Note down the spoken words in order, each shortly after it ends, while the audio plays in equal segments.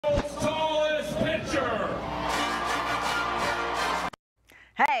Tallest pitcher.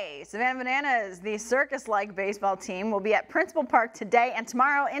 Hey, Savannah Bananas, the circus-like baseball team, will be at Principal Park today and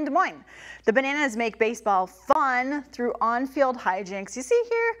tomorrow in Des Moines. The Bananas make baseball fun through on-field hijinks. You see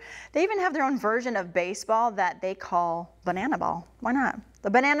here, they even have their own version of baseball that they call Banana Ball. Why not? The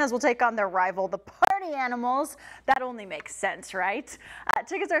Bananas will take on their rival, the Party Animals. That only makes sense, right?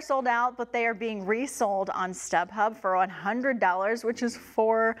 Tickets are sold out, but they are being resold on StubHub for $100, which is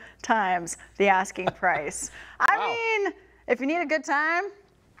 4 times the asking price. I mean, if you need a good time,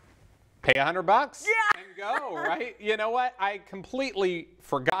 pay $100 and go, right? You know what? I completely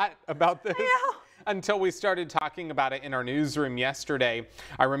forgot about this until we started talking about it in our newsroom yesterday.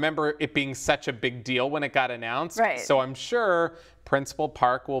 I remember it being such a big deal when it got announced. Right. So I'm sure Principal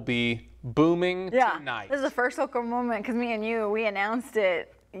Park will be booming tonight. This is the first local moment because me and you, we announced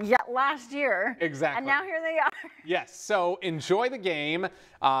it last year. Exactly. And now here they are. Yes. So enjoy the game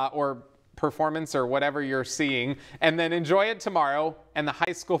or performance or whatever you're seeing, and then enjoy it tomorrow. And the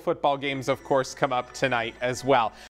high school football games, of course, come up tonight as well.